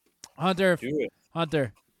 Hunter, Do it.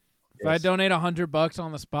 Hunter, if I Yes. donate $100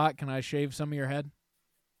 on the spot, can I shave some of your head?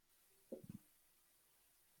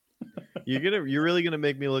 You're really gonna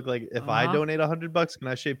make me look like if I Uh-huh. donate $100, can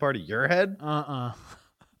I shave part of your head? Uh-uh.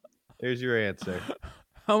 There's your answer.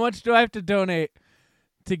 How much do I have to donate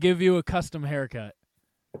to give you a custom haircut?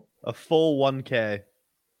 A full 1K.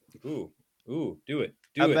 Ooh, do it.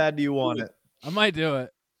 Do How it. bad do you want it? I might do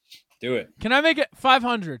it. Do it. Can I make it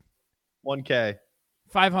 500? 1K.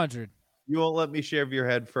 500. You won't let me shave your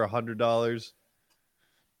head for $100.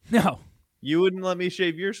 No. You wouldn't let me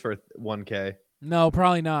shave yours for 1K. No,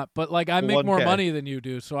 probably not. But like I make more 1K. money than you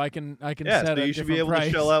do, so I can Yeah, set so a you should be different able price.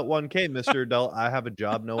 to shell out 1K, Mr. Adult. I have a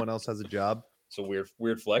job. No one else has a job. It's a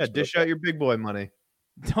weird flex. Yeah, dish out your big boy money.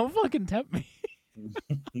 Don't fucking tempt me.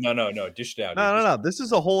 No. Dish it out. No. This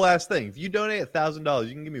is a whole ass thing. If you donate $1,000,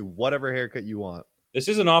 you can give me whatever haircut you want. This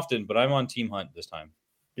isn't often, but I'm on Team Hunt this time.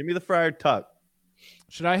 Give me the friar tuck.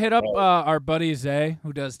 Should I hit up our buddy Zay,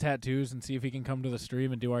 who does tattoos, and see if he can come to the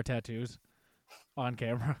stream and do our tattoos on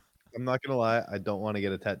camera? I'm not gonna lie. I don't want to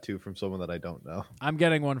get a tattoo from someone that I don't know. I'm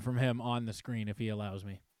getting one from him on the screen if he allows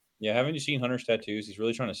me. Yeah, haven't you seen Hunter's tattoos? He's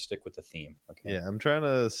really trying to stick with the theme. Okay. Yeah, I'm trying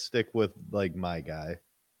to stick with like my guy.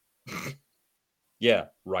 Yeah,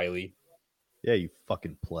 Riley. Yeah, you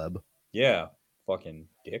fucking pleb. Yeah, fucking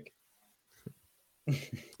dick.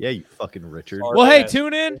 Yeah, you fucking Richard. Well, hey,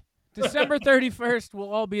 tune in December 31st. We'll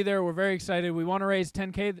all be there. We're very excited. We want to raise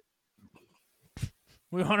 10K.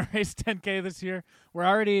 We want to raise 10K this year. We're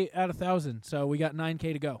already at 1,000, so we got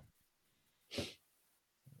 9K to go.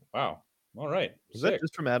 Wow. All right. Is that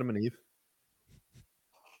just from Adam and Eve?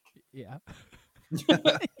 Yeah.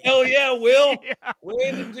 Hell yeah, Will.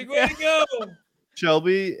 Way to go.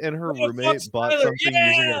 Shelby and her roommate bought Tyler. something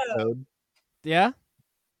using a code. Yeah?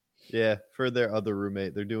 Yeah, for their other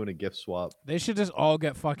roommate. They're doing a gift swap. They should just all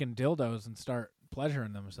get fucking dildos and start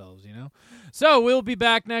pleasuring themselves, you know? So we'll be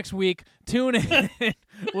back next week. Tune in.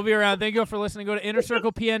 We'll be around. Thank you for listening. Go to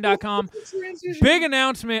innercirclepn.com. Big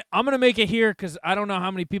announcement. I'm going to make it here because I don't know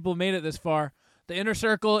how many people made it this far. The Inner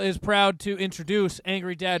Circle is proud to introduce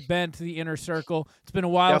Angry Dad Ben to the Inner Circle. It's been a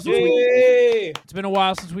while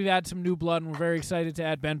since we've had some new blood, and we're very excited to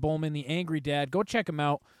add Ben Bowman, the Angry Dad. Go check him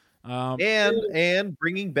out. And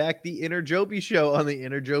bringing back the Inner Joby show on the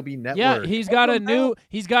Inner Joby network. Yeah, he's got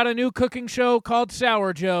a new cooking show called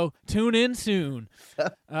Sour Joe. Tune in soon.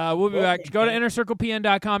 We'll be back. Go to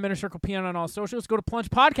innercirclepn.com, innercirclepn on all socials. Go to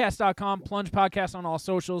plungepodcast.com, plungepodcast on all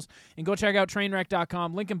socials, and go check out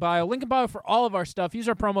trainwreck.com. Link in bio. Link in bio for all of our stuff. Use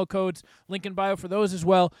our promo codes. Link in bio for those as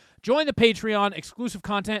well. Join the Patreon, exclusive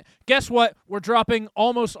content. Guess what? We're dropping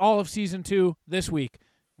almost all of season 2 this week.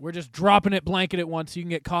 We're just dropping it blanket at once so you can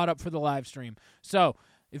get caught up for the live stream. So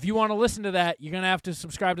if you want to listen to that, you're going to have to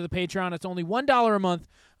subscribe to the Patreon. It's only $1 a month.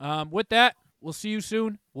 With that, we'll see you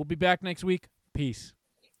soon. We'll be back next week. Peace.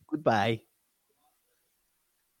 Goodbye.